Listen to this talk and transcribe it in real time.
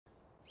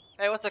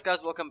Hey, what's up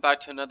guys, welcome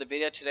back to another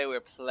video. Today we're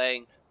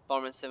playing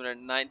Farming Simulator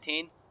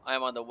 19. I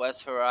am on the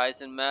West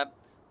Horizon map.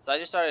 So I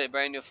just started a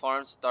brand new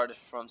farm, started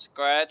from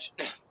scratch.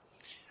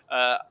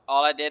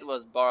 All I did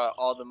was borrow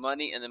all the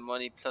money, and the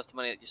money plus the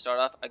money that you start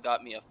off, I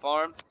got me a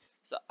farm.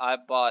 So I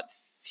bought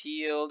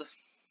field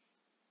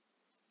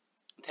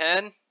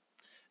 10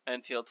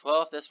 and field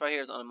 12. This right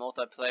here is on a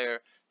multiplayer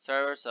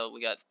server, so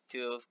we got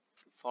two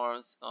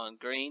farms on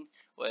green,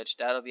 which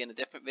that'll be in a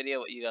different video,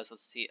 what you guys will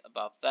see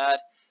about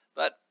that.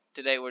 But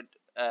today we're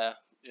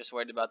just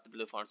worried about the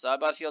blue farm. So I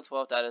bought field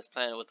 12 that is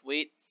planted with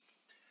wheat,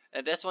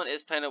 and this one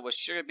is planted with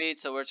sugar beet,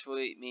 so which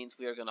means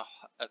we are going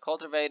to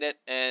cultivate it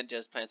and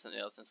just plant something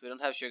else since we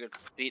don't have sugar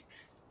beet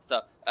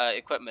stuff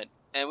equipment,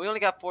 and we only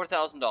got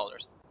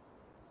 $4,000.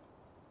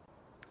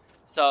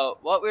 So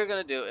what we're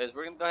gonna do is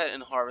we're gonna go ahead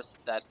and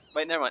harvest that.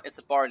 Wait, never mind. It's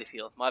a barley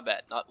field. My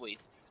bad, not wheat.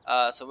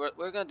 So what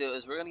we're gonna do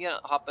is we're gonna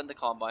hop in the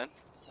combine.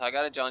 So I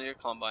got a John Deere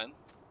combine.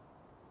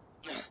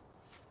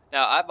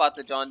 Now I bought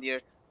the John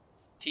Deere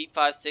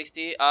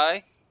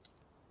T560i.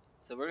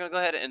 So we're gonna go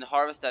ahead and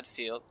harvest that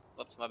field.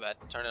 Whoops, my bad.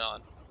 Turn it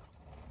on.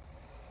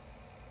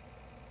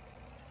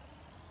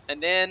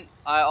 And then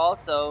I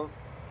also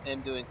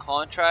am doing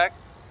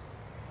contracts.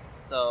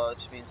 So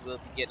which means we'll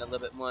be getting a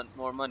little bit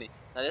more money.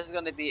 Now this is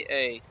gonna be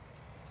a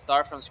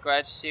start from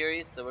scratch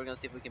series, so we're gonna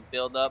see if we can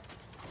build up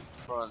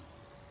from,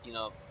 you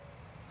know,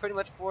 pretty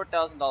much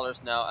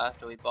 $4,000 now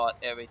after we bought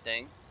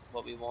everything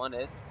what we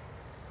wanted.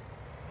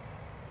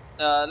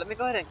 Let me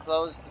go ahead and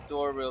close the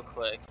door real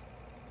quick.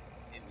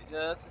 Give me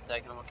just a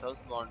second. I'm gonna close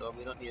the barn door.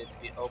 We don't need it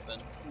to be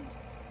open.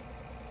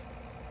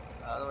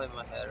 Out of the way with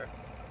my header.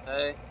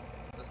 Okay,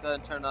 let's go ahead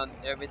and turn on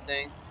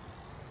everything,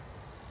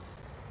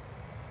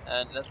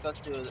 and let's go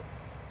to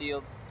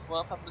field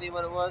 12, I believe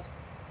what it was.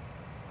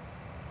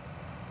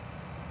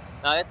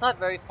 Now it's not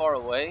very far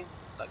away.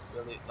 It's like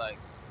really like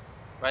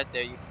right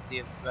there. You can see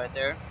it right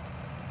there.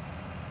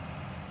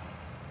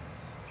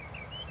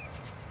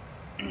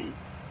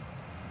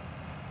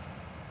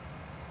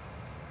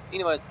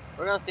 Anyways,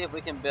 we're gonna see if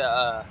we can build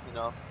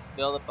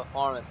up a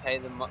farm and pay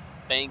the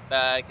bank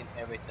back and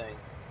everything.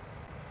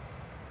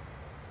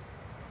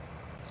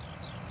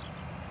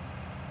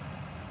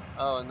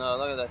 Oh no,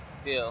 look at that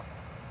field.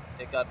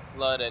 It got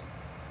flooded.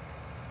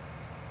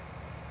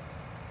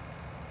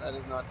 That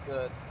is not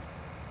good.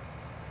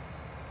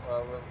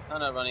 Well, we're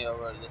kind of running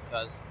over this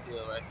guy's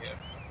field right here.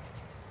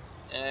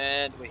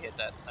 And we hit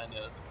that. I knew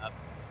it was gonna happen.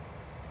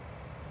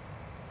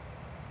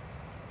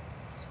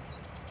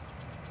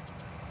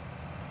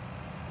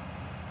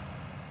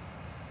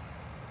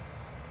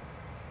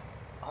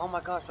 Oh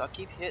my gosh, I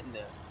keep hitting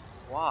this.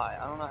 Why?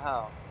 I don't know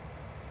how.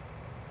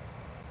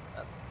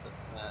 That's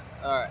mad.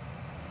 Alright.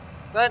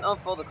 Let's go ahead and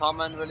unfold the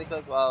combine really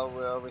quick while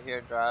we're over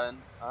here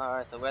driving.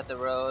 Alright, so we're at the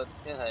road. Let's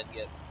go ahead and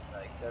get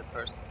like third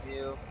person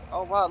view.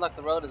 Oh wow, look,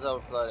 the road is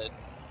over flooded.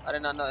 I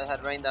did not know it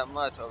had rained that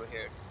much over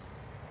here.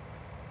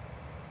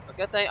 But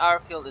good thing our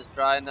field is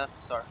dry enough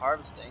to start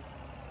harvesting.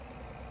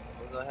 So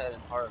we'll go ahead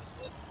and harvest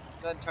it.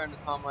 Go ahead and turn the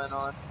combine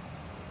on.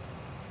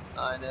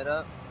 Line it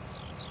up.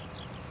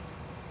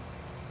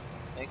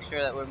 Make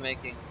sure that we're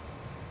making.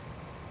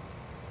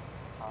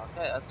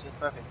 Okay, that's just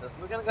perfect. So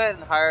we're gonna go ahead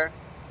and hire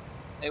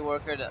a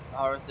worker to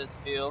harvest this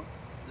field.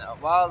 Now,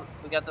 while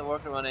we got the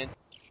worker running,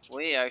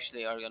 we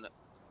actually are gonna.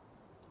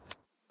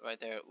 Right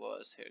there it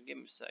was. Here, give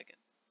me a second.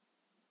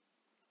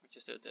 Let's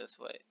just do it this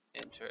way.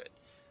 Enter it.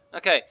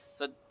 Okay,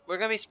 so we're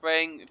gonna be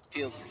spraying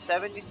field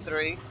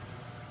 73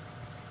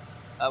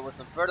 with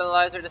some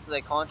fertilizer. This is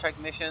a contract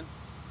mission.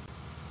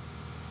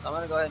 So I'm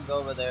gonna go ahead and go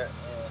over there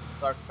and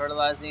start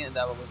fertilizing, and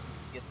that way we can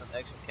get some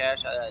extra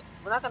cash.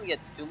 We're not gonna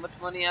get too much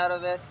money out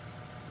of it,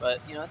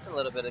 but you know, it's a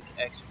little bit of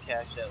extra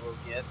cash that we'll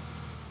get.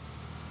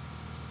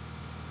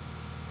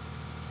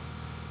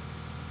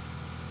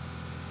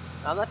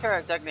 I'm not sure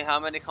exactly how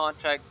many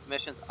contract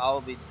missions I will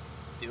be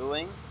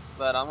doing,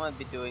 but I'm going to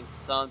be doing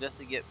some just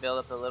to build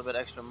up a little bit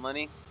extra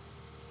money.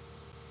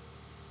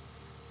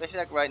 Especially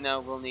like right now,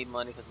 we'll need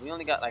money because we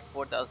only got like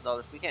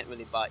 $4,000. We can't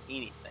really buy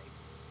anything.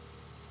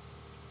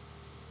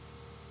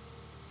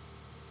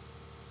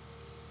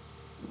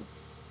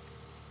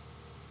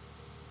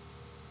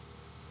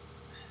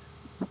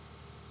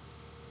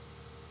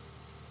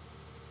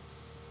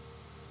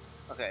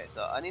 Okay,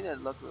 so I need to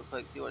look real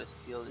quick, see what this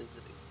field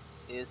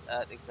is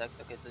at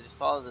exactly. Okay, so just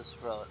follow this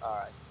road.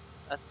 Alright,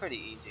 that's pretty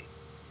easy.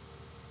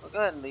 We'll go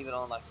ahead and leave it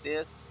on like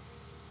this.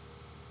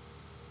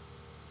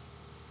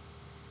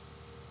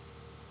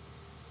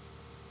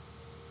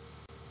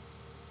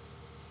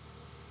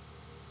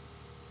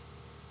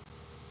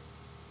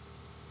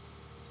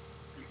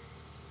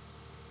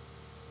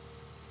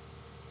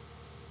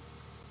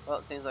 Well,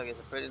 it seems like it's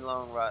a pretty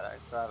long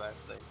drive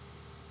actually.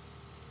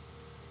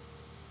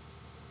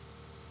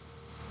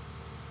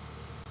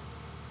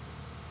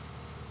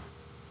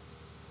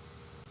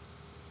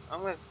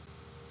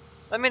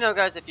 Let me know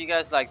guys if you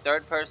guys like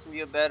third person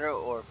view better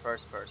or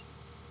first person.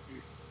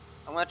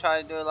 I'm gonna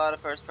try to do a lot of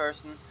first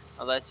person.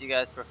 Unless you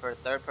guys prefer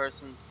third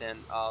person,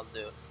 then I'll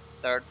do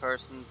third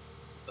person.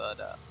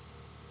 But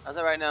As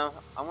of right now,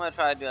 I'm gonna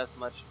try to do as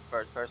much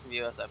first-person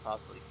view as I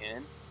possibly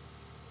can.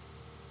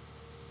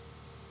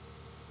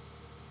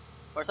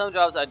 For some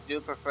jobs, I do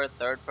prefer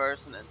third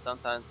person, and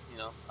sometimes, you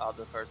know, I'll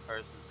do first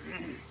person.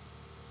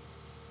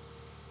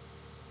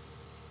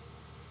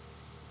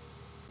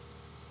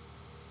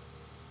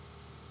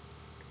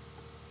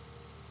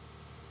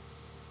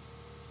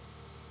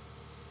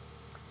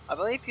 I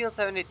believe field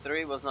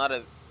 73 was not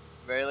a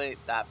really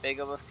that big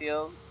of a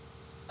field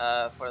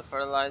for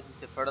fertilizing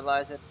to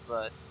fertilize it,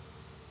 but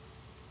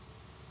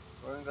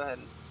we're gonna go ahead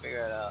and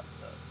figure it out.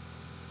 So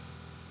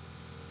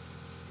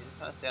you just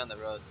kind of stay on the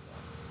road.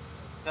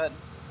 So go ahead,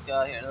 let's go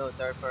out here and do a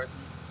third person.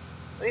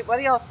 What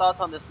are y'all's thoughts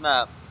on this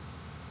map?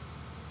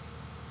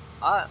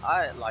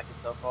 I like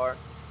it so far.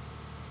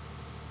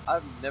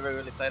 I've never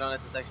really played on it.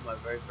 This is actually my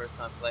very first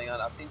time playing on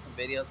it. I've seen some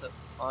videos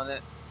on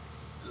it.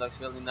 It looks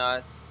really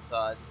nice, so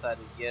I decided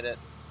to get it.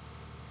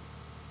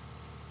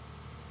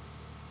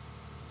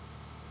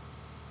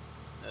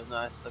 There's a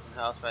nice looking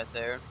house right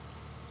there.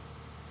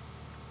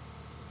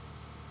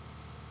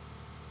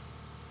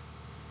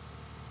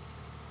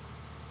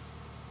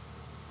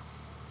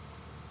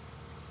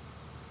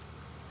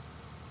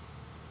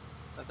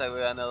 Looks like we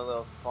got another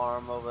little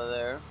farm over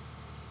there.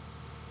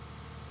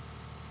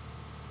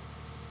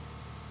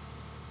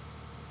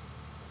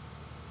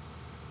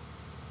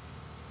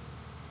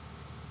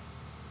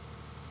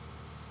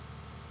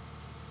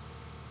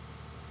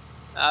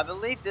 I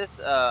believe this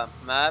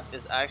map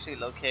is actually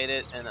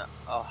located in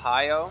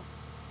Ohio.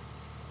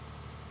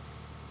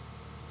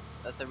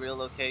 That's a real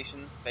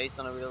location, based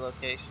on a real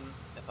location,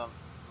 if I'm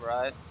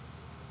right.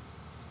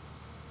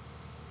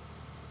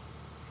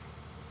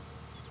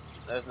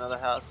 There's another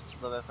house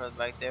a little bit further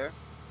back there.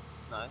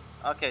 It's nice.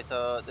 Okay,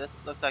 so this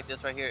looks like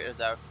this right here is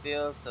our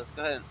field. So let's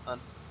go ahead and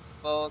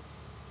unfold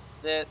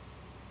it.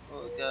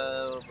 We'll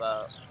go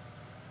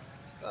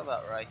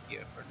about right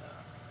here for now.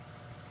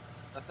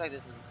 Looks like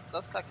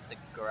it's a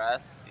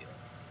grass field.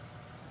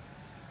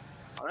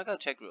 I'm gonna go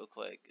check real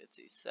quick. Let's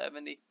see,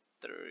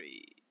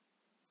 73.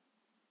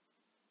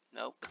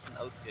 Nope, it's an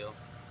oat field.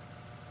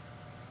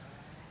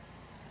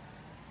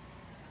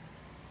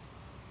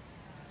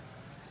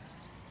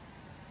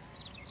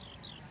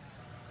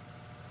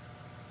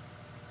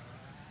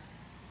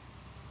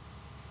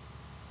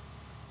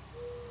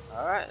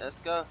 Alright, let's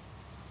go.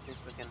 See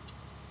if we can.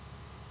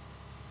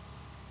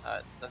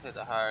 Alright, looks like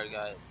the hired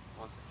guy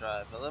wants to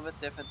drive. A little bit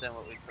different than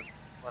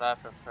what I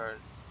preferred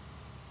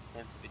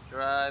him to be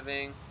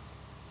driving.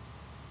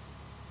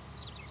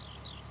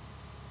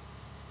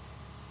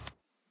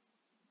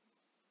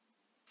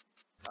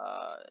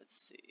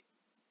 Let's see.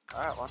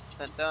 Alright,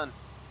 1% done.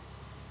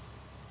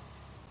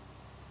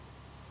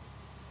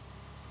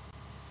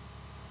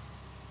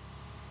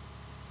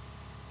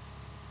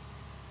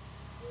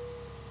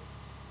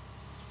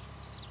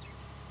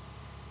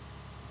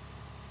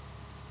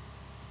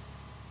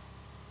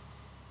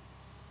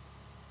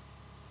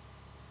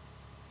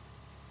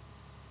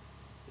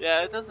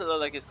 Yeah, it doesn't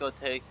look like it's gonna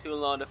take too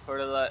long to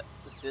fertilize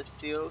this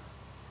field.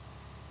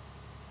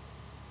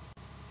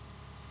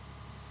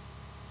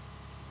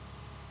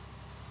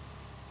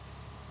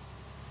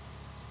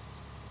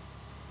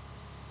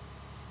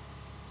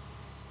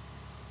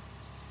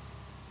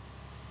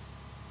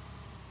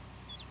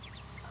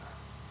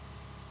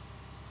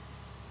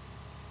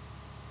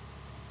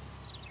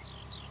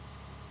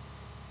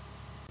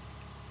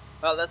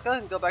 Well, let's go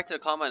ahead and go back to the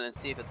combine and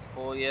see if it's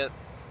full yet.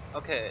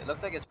 Okay, it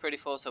looks like it's pretty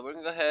full, so we're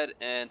gonna go ahead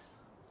and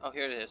oh,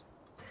 here it is.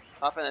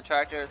 Hop in the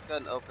tractor. Let's go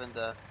ahead and open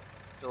the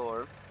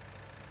door.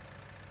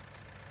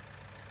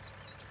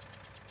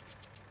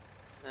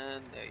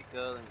 And there you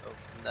go. Let me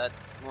open that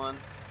one.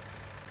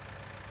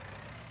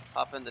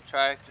 Hop in the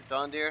tractor,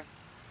 John Deere.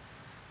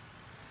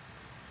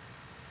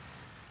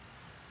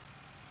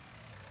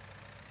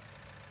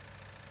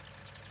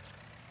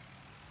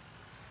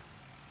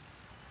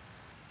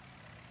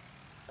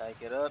 Back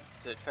it up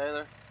to the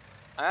trailer.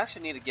 I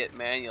actually need to get the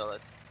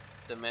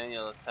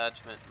manual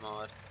attachment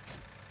mod.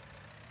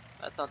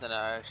 That's something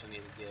I actually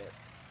need to get.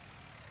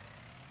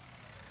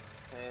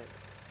 Okay.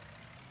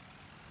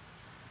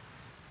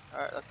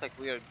 Alright, looks like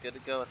we are good to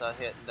go without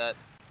hitting that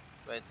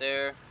right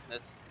there.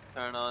 Let's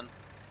turn on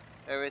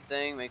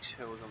everything, make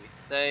sure we're gonna be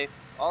safe.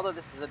 Although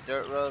this is a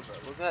dirt road,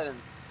 but we'll go ahead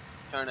and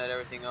turn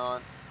everything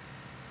on.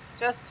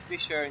 Just to be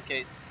sure in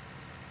case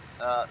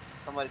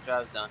somebody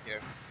drives down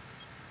here.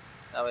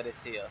 That way they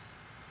see us.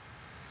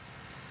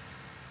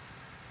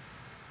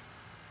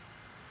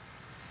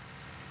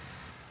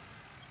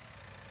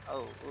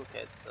 Oh,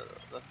 okay, so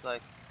it looks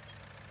like,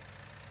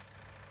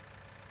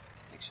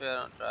 make sure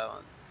I don't drive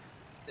on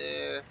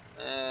there.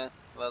 And,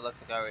 well, it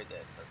looks like I already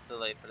did, so it's too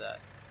late for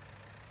that.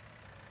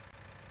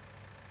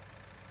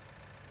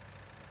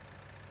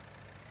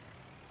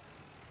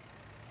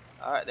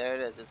 Alright, there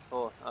it is, it's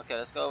full. Okay,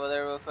 let's go over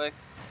there real quick.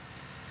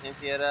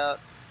 Empty it out.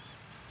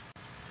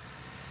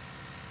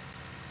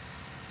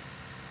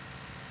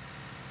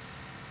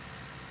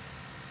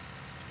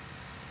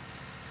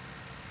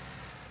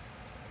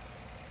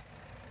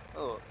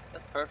 Oh,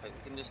 that's perfect.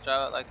 We can just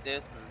drive it like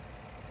this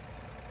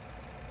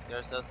and get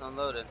ourselves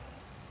unloaded.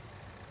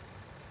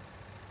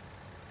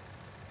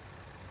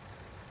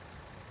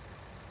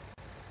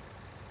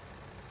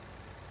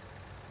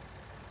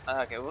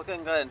 Okay, we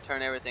can go ahead and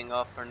turn everything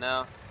off for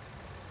now.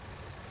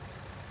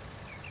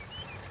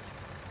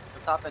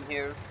 Let's hop in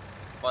here.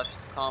 Let's watch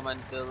the combine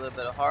do a little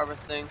bit of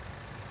harvesting.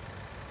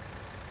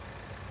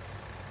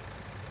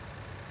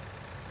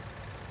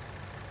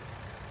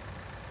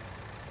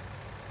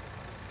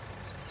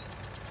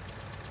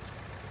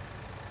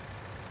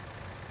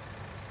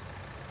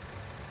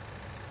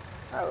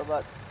 Alright, we're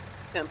about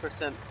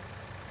 10%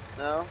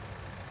 now.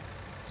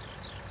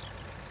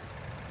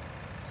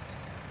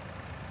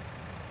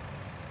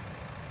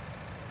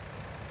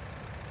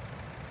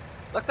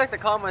 Looks like the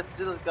combine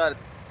still has got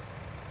its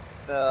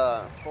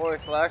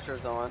forward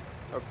flashers on,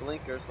 or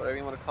blinkers, whatever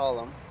you want to call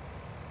them.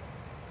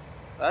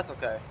 But that's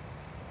okay.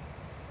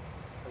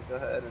 Let's go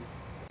ahead and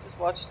let's just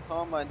watch the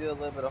combine do a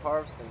little bit of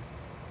harvesting.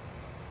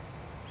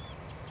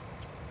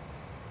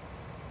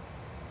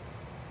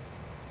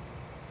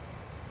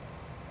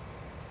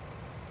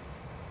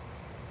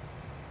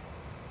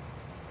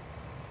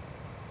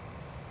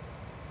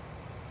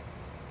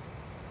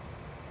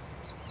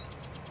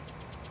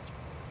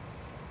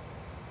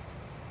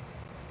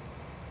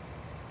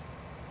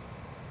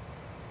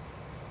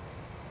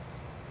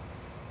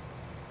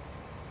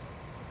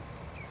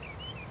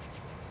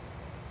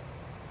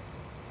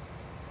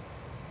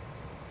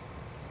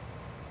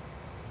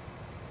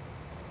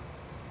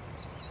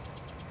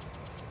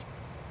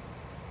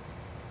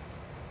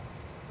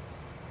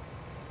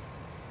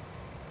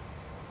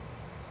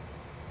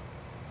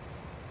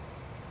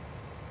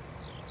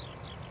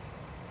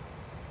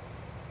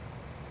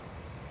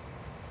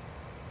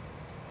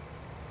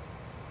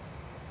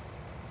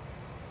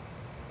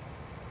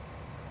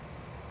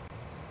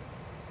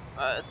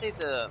 Let's see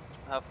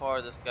how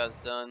far this guy's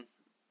done.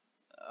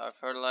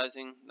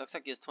 Fertilizing. Looks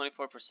like he's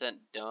 24%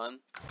 done.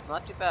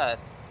 Not too bad.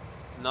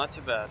 Not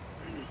too bad.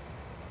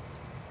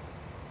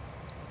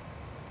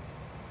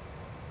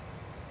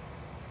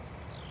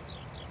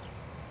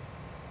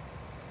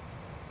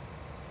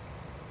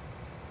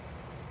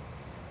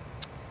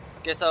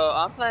 Okay, so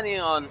I'm planning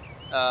on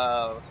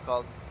what's it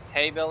called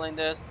hay baling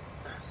this.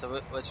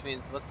 So which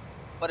means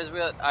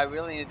I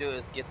really need to do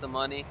is get some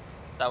money.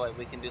 That way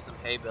we can do some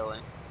hay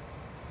baling.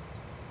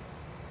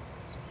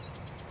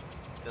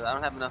 Because I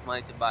don't have enough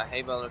money to buy a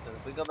hay baler. Because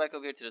if we go back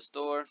over here to the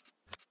store,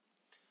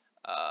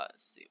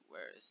 let's see,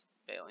 where is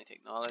baling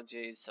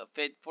technologies? So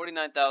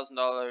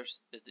 $49,000 is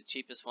the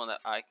cheapest one that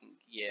I can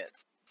get.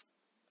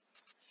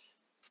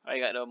 I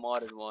got no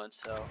modded one,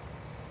 so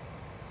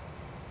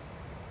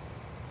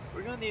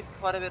we're gonna need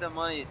quite a bit of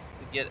money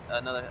to get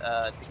another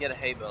to get a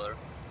hay baler.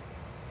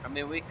 I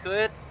mean, we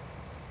could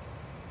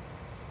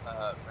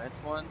rent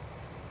one.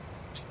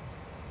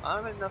 I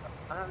don't really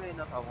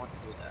know if I want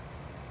to do that.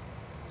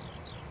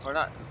 Or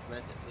not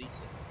rent it, lease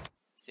it.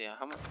 See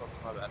how much. Oops,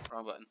 my bad.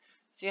 Wrong button.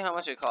 See how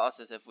much it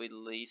costs us if we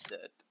lease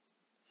it.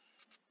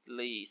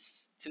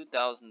 Lease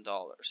 $2,000.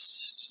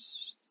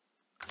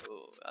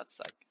 Oh, that's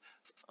like.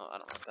 Oh, I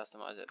don't want to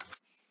customize it.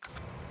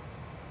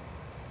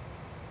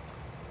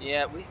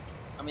 Yeah,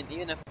 I mean,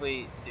 even if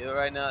we do it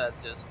right now,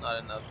 that's just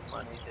not enough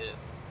money to.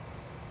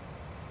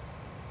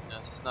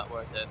 It's just not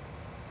worth it.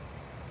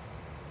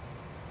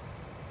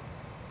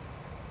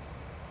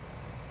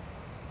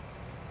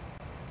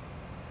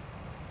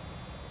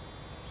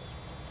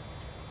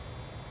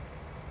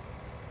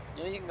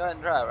 Yeah, you can go ahead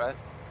and drive, right?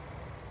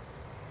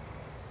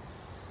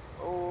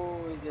 Oh,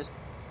 he just.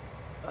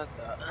 What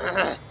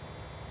the?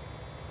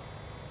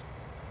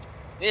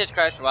 He just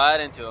crashed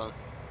right into him.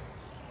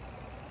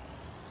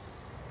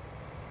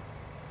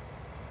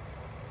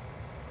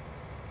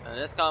 And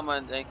this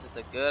combine thinks it's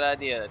a good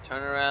idea to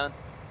turn around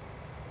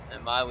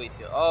and my wheat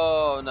field.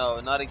 Oh no,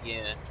 not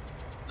again.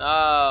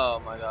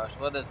 No, my gosh,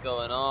 what is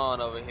going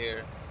on over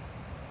here?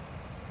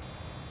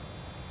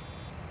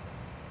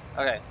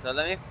 Okay, so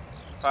let me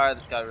fire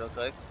this guy real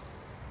quick.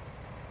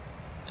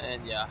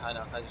 And yeah, I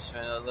know, I just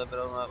ran a little bit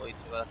over my wheat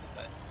field, but that's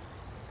okay.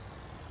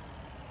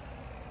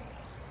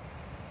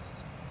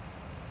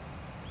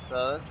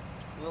 So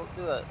we'll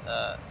do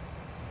a,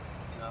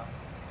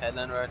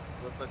 headland right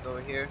real quick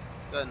over here.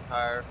 Let's go ahead and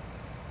hire.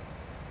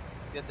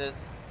 Let's get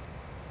this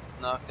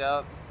knocked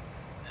out.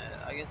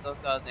 And I guess those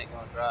guys ain't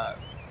gonna drive.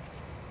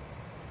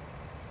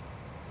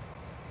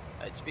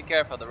 Alright, just be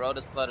careful, the road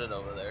is flooded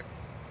over there.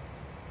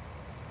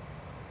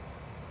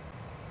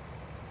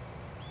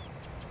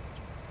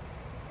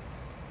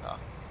 Oh.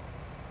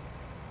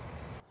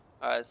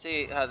 Alright, let's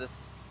see how this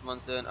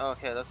one's doing. Oh,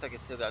 okay, looks like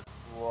it's still got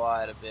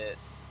quite a bit.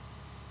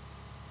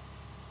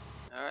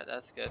 Alright,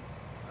 that's good.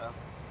 Well.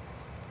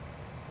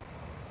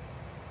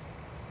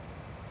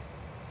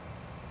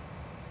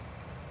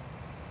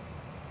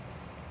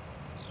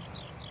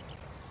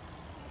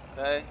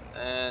 Okay,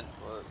 and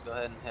we'll go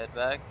ahead and head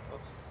back.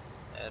 Oops,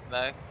 head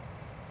back.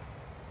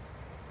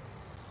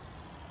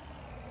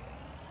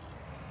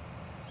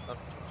 Oh,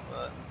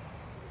 button.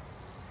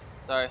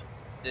 Sorry,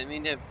 didn't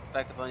mean to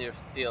back up on your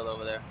field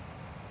over there.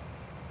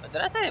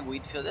 Did I say a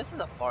wheat field? This is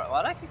a bar.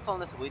 Why do I keep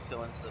calling this a wheat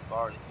field when this is a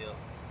barley field?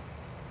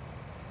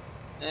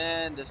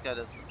 And this guy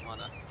doesn't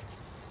wanna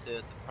do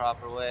it the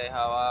proper way,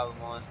 how I would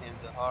want him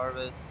to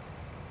harvest.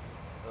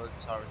 So we'll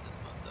just harvest this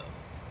one, so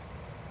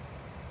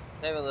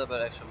save a little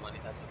bit extra money,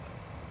 that's okay.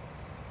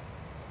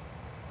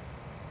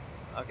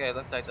 Okay,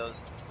 looks like those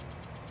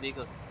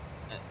vehicles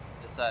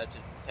decided to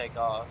take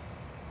off.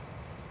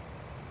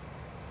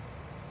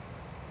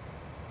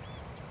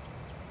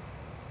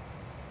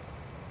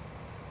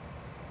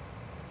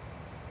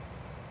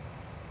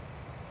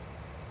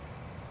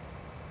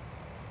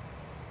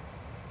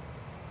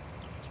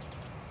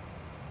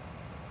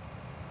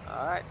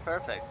 Alright,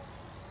 perfect.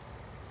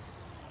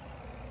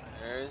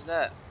 There's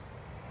that.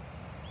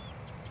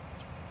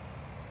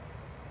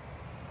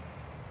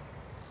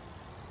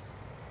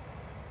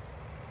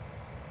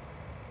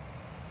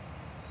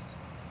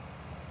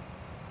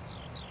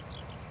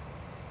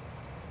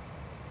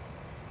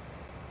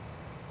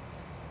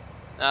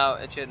 Now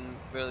it shouldn't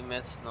really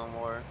miss no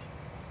more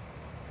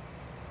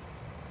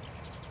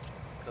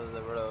because of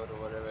the road or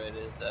whatever it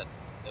is that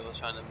it was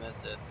trying to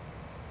miss it.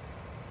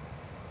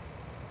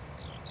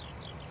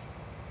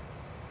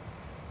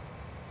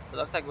 So it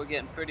looks like we're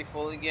getting pretty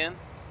full again.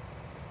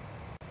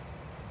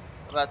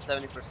 About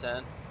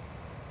 70%.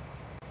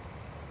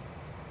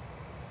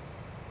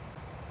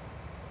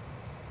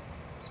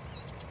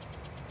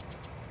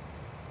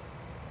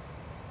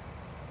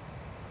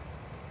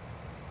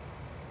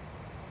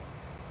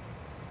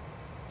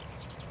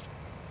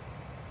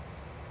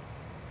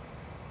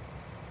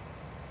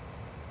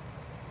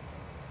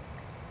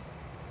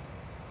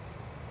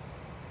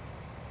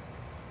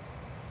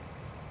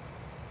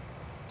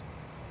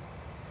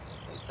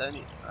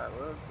 Alright,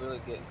 we're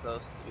really getting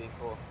close to being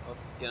full. Oh,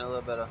 just getting a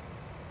little bit of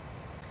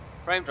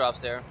frame drops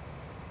there.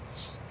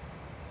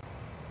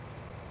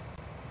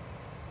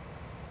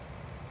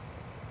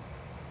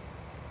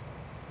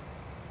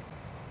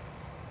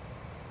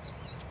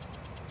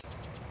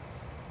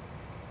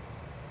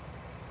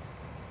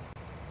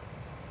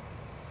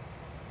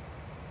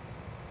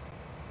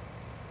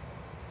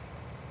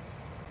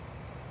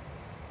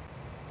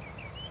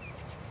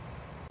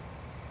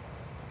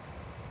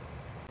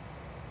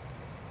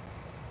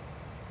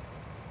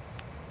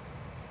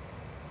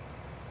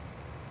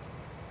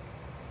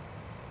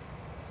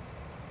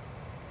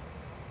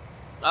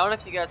 I don't know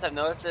if you guys have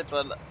noticed it,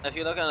 but if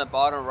you look on the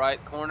bottom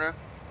right corner,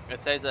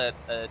 it says that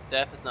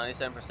def is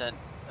 97%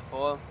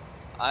 full.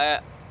 I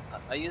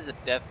use a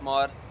def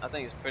mod. I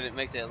think it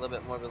makes it a little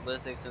bit more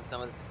realistic since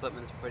some of this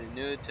equipment is pretty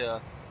new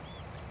to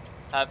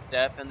have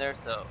def in there.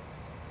 So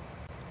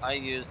I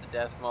use the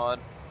def mod,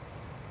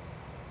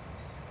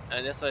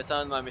 and this way,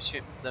 some of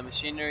the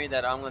machinery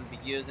that I'm going to be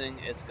using,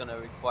 it's going to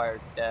require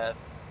def.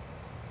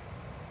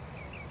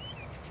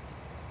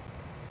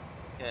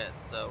 Okay,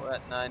 so we're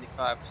at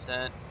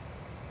 95%.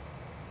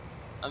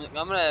 I'm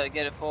gonna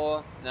get it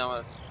full. Now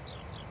I'm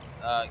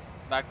gonna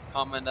back the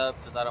comment up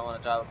because I don't want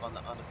to drive up on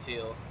the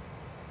field.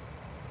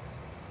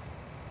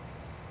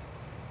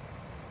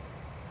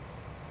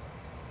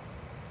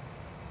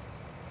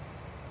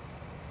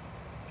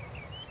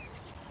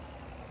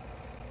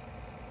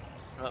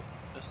 Oh,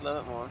 just a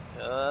little bit more.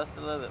 Just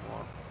a little bit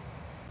more.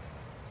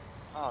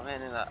 Oh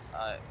man, and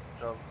I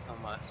drove some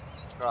of my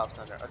drops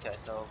under. Okay,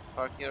 so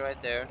park you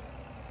right there.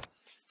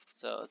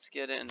 So let's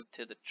get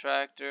into the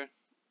tractor.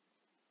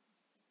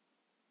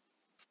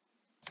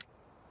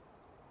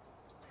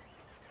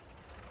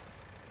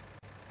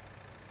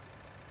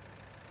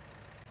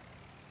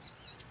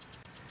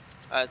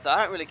 Alright, so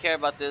I don't really care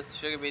about this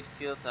sugar beet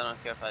field, so I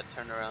don't care if I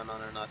turn around on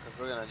it or not, because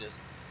we're gonna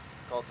just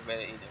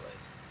cultivate it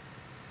anyways.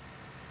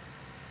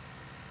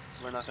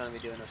 We're not gonna be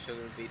doing no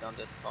sugar beet on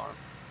this farm,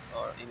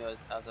 or anyways,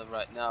 as of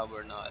right now,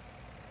 we're not.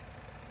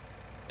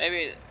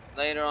 Maybe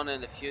later on in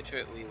the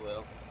future we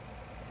will.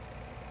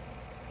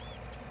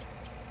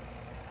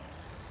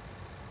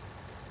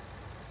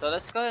 So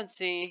let's go ahead and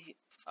see.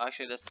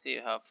 Actually, let's see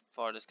how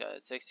far this guy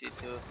is. 62.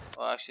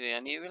 Well, actually, I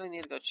really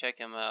need to go check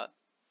him out.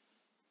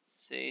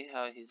 See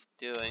how he's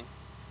doing.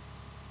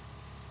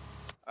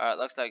 Alright,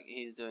 looks like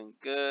he's doing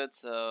good.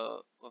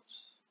 So,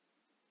 whoops.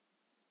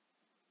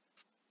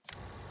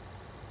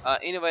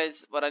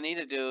 Anyways, what I need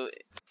to do,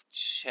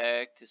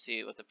 check to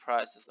see what the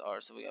prices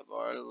are. So we got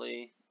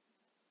barley,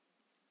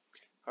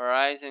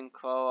 Horizon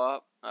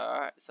Co-op.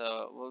 Alright,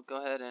 so we'll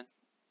go ahead and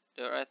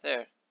do it right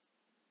there.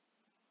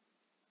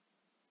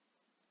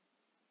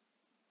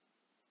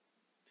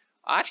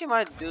 I actually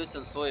might do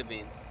some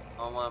soybeans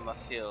on one of my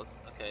fields.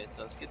 Okay,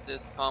 so let's get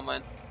this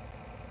combine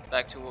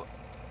back to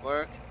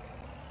work.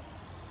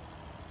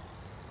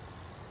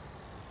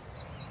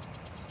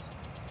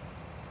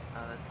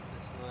 Let's go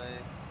this way.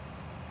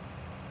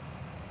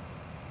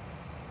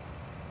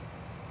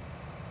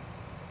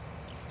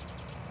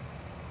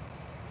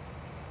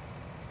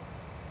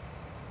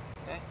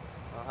 Okay,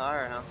 well,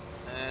 higher, huh?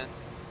 And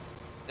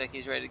I think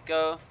he's ready to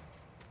go.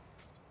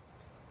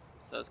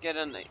 So let's get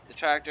in the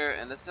tractor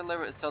and let's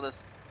sell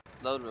this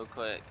load real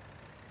quick.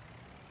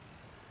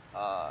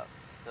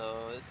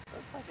 So it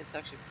looks like it's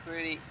actually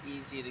pretty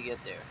easy to get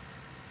there.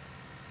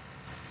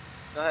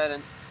 go ahead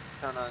and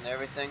turn on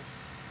everything.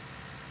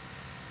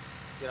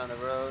 Let's get on the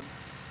road.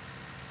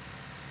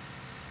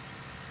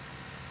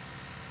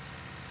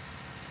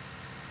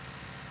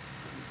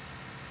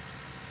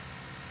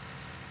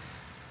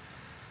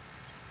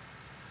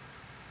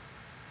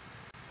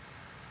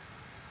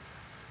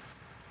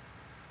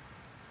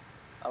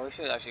 Oh, we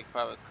should actually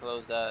probably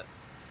close that.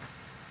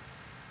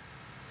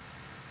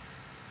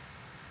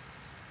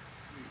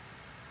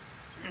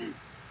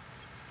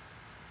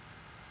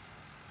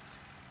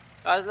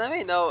 Guys, let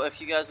me know if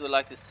you guys would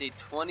like to see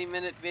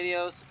 20-minute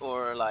videos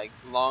or like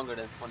longer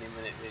than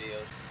 20-minute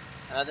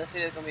videos. This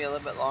video is gonna be a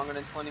little bit longer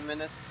than 20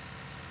 minutes.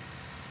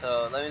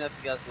 So let me know if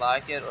you guys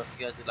like it or if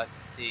you guys would like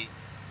to see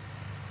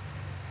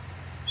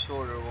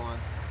shorter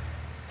ones.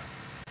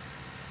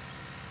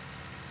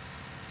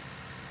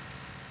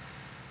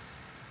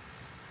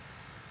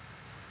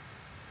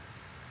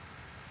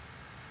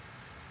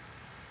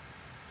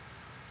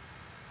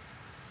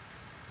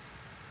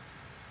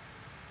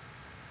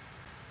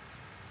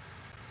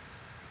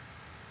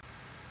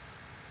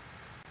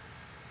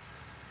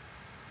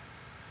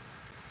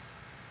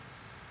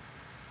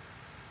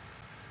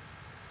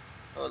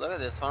 Oh, look at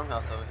this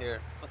farmhouse over here.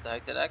 What the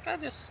heck? Did that guy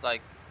just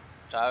like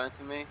drive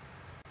into me?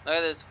 Look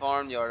at this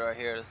farmyard right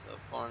here. This is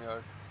a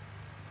farmyard.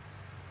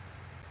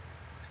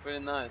 It's pretty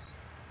nice.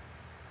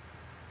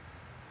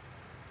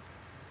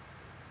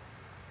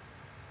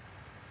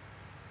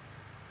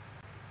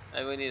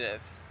 Maybe we need to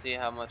see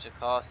how much it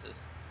costs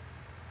us.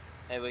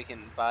 Maybe we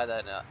can buy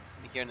that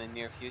here in the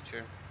near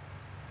future.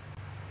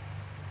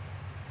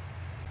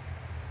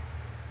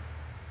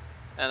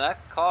 And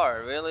that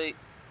car really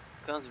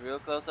comes real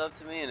close up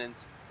to me and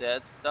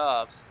instead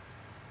stops.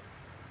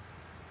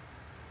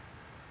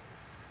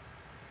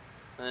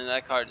 And then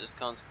that car just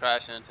comes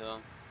crashing into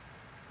him.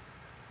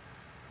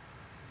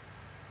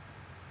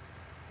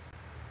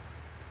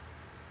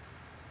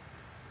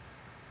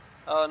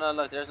 Oh no,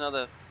 look, there's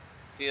another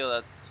field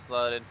that's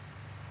flooded.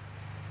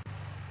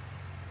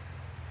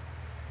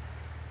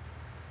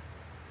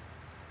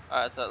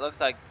 Alright, so it looks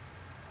like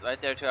right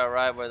there to our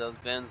right where those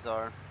bins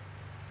are,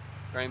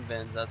 grain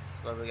bins, that's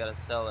where we gotta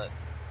sell it.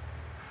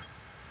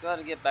 Let's go ahead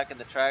and get back in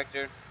the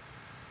tractor.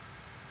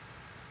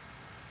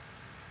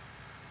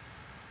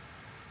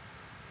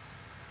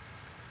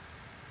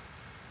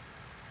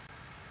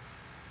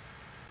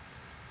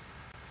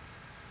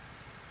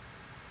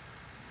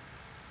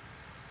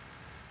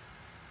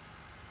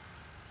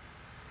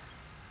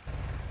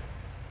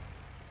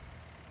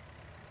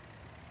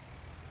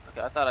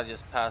 Okay, I thought I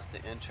just passed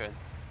the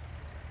entrance.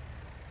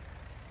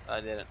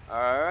 I didn't.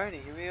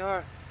 Alrighty, here we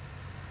are.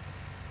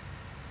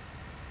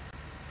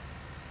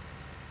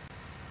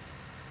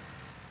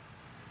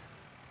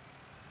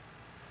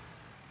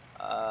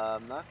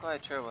 I'm not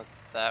quite sure what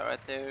that right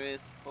there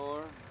is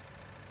for.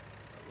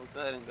 But we'll go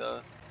ahead and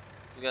go.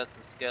 So we got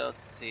some skills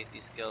to see if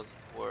these skills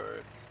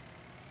work.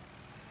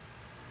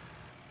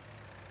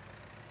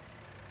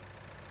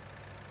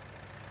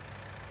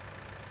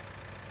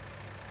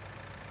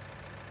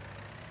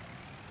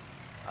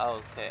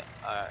 Okay,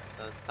 alright,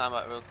 so let's time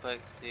out real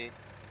quick, see.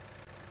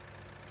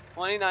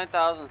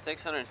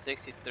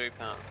 29,663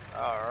 pounds.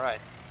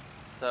 Alright,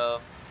 so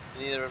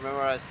we need to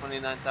memorize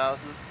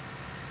 29,000.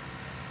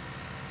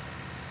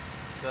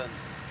 Let's go ahead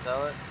and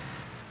sell it.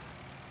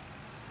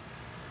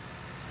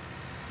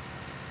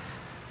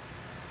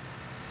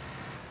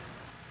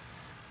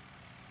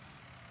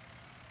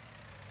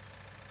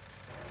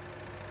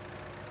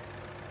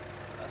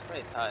 That's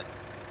pretty tight.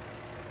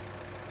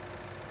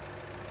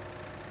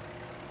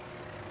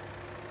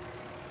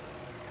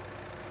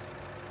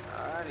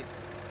 Alrighty.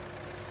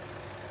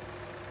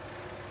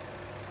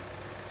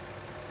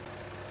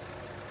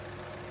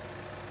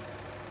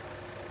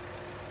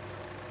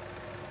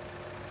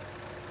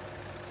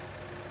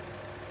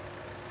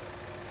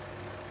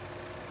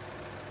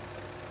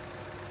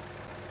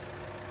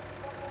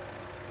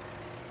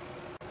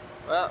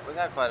 Well, we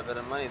got quite a bit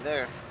of money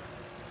there.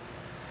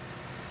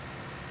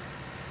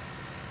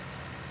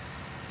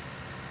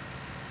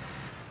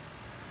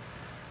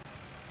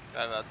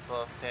 Got about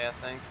 12K, I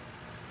think.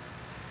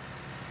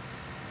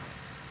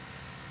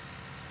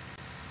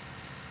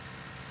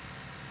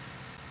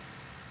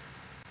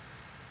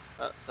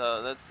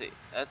 So let's see.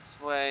 Let's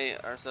weigh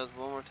ourselves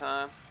one more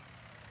time.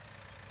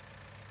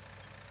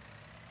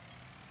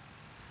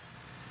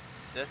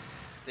 Just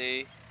to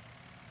see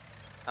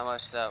how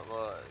much that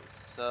was.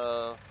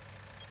 So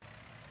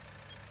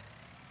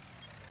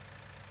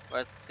we're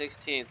at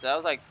 16. So that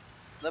was like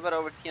a little bit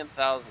over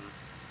 10,000.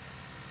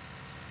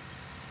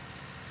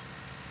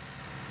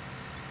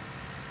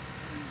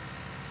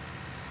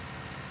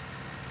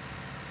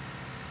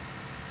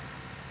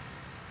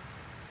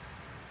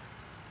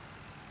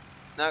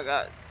 Now,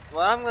 guys,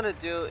 what I'm gonna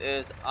do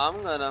is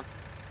I'm gonna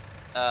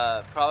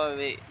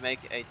probably make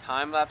a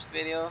time-lapse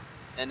video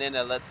and then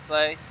a let's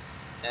play,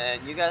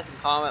 and you guys can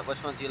comment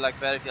which ones you like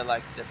better, if you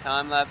like the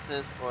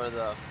time-lapses or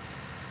the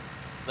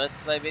let's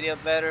play video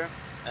better,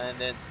 and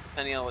then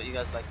depending on what you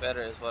guys like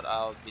better is what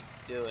I'll be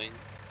doing.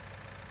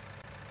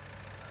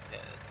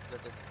 Okay, let's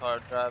let this car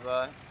drive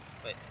by.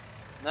 Wait,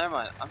 Never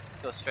mind. I'm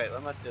just go straight.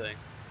 What am I doing?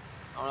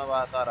 I don't know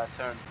why I thought I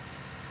turned.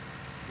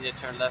 Need to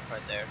turn left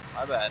right there.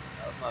 My bad.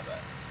 That was my bad.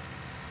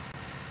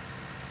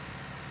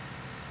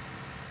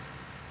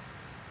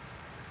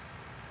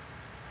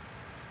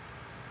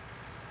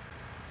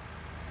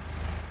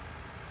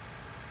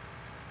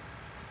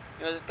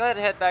 Just go ahead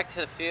and head back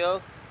to the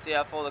field. See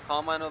how full the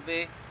combine will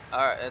be.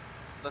 Alright, it's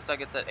looks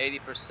like it's at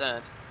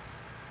 80%.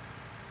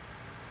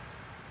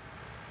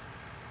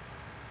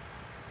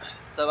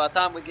 So by the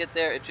time we get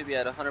there, it should be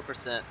at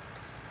 100%.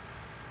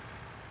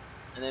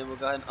 And then we'll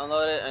go ahead and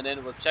unload it, and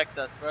then we'll check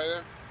that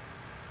sprayer,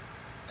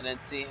 and then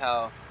see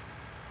how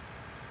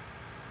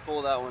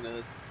full that one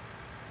is.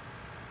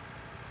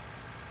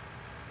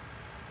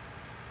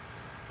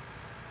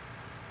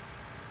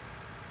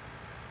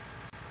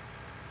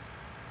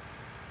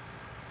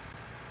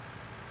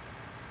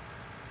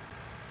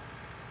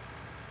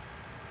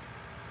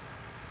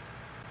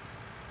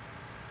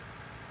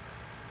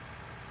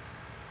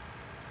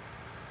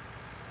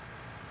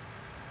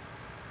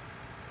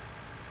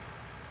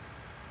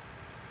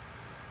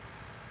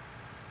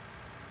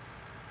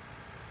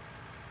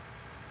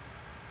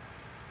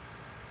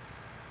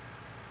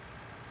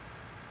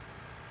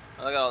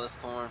 Oh, look at all this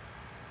corn.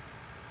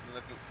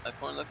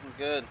 Corn looking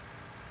good.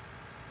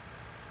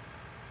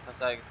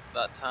 Looks like it's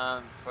about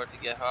time for it to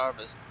get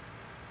harvested.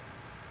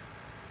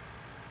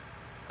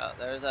 Oh,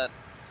 there's that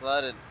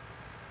flooded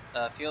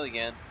field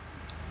again.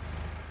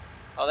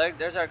 Oh,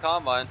 there's our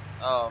combine.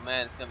 Oh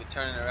man, it's gonna be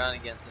turning around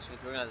again, so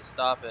we're gonna have to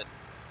stop it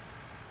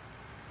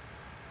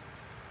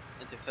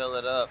and to fill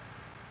it up.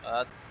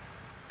 That's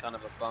kind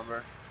of a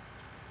bummer.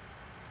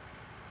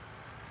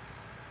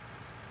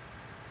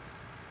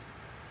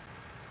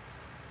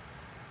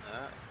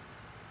 Alright.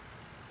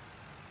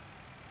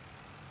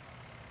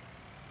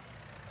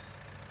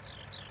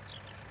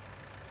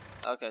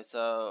 Okay,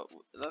 so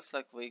it looks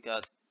like we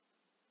got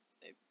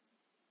a.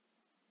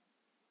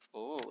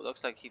 Ooh,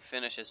 looks like he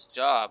finished his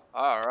job.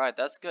 Alright,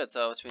 that's good.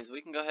 So which means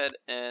we can go ahead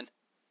and.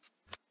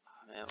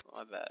 Oh man,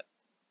 my bad.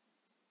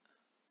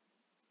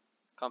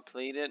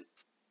 Complete it.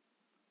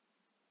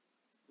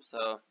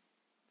 So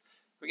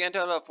we're getting a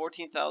total of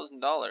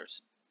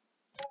 $14,000.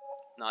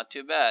 Not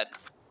too bad.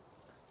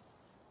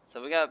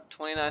 So we got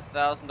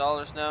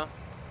 $29,000 now.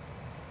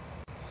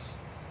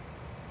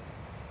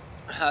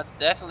 That's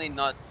definitely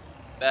not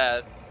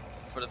bad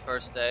for the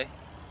first day.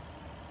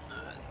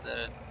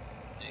 There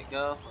you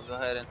go. We'll go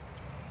ahead and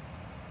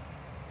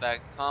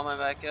back the combine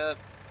back up.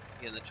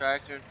 Get in the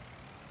tractor.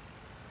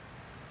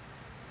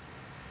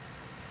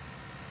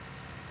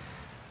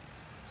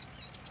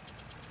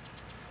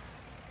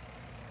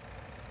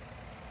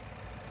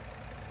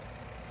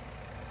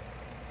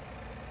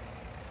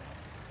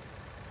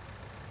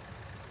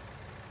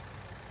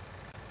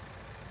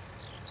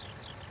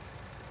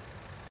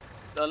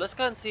 So let's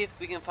go and see if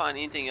we can find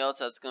anything else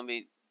that's going to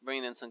be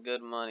bringing in some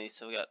good money.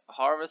 So we got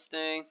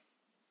harvesting,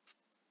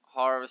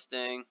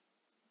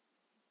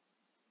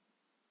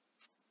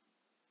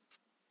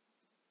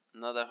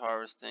 another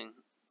harvesting.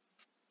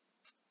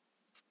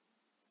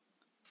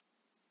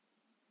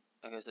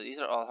 Okay, so these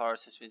are all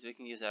harvesters, which means we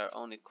can use our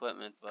own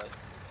equipment, but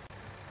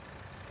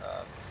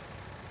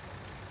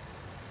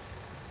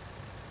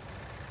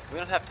we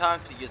don't have time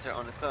to use our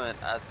own equipment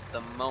at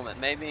the moment.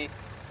 Maybe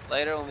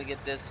later when we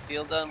get this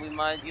field done, we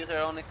might use our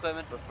own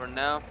equipment, but for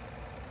now,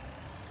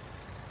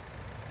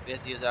 we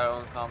have to use our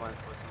own combine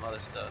for some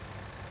other stuff.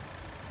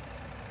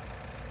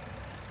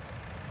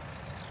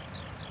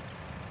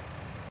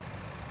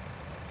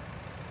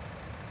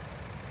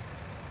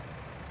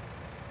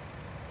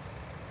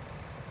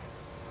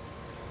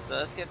 So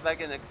let's get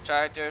back in the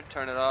tractor,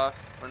 turn it off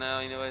for now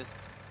anyways.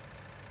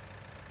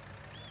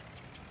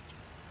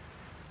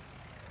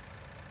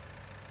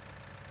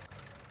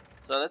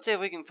 So let's see if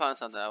we can find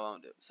something I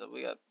won't do. So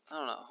we got, I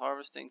don't know,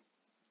 harvesting,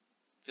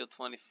 field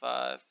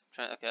 25,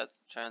 okay,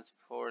 that's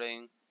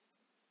transporting,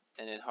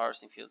 and then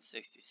harvesting field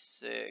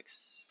 66.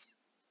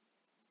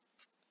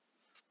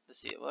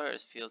 Let's see, where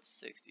is field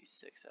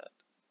 66 at?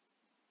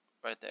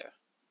 Right there.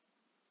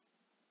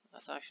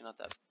 That's actually not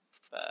that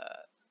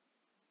bad.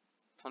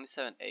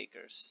 27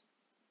 acres.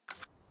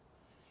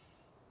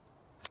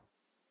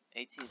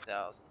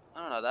 18,000.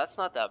 I don't know, that's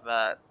not that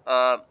bad.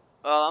 Well,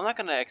 I'm not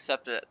gonna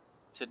accept it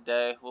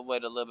today. We'll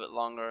wait a little bit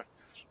longer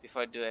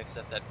before I do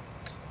accept it.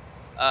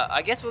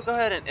 I guess we'll go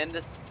ahead and end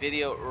this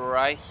video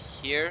right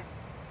here.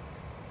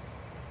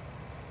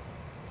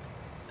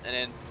 And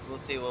then we'll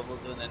see what we'll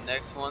do in the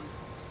next one.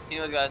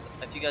 Anyway guys,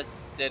 if you guys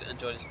did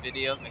enjoy this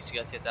video, make sure you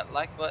guys hit that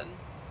like button.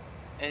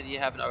 And if you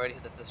haven't already,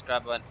 hit the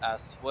subscribe button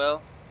as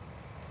well.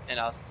 And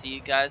I'll see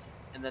you guys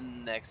in the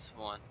next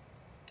one.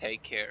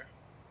 Take care.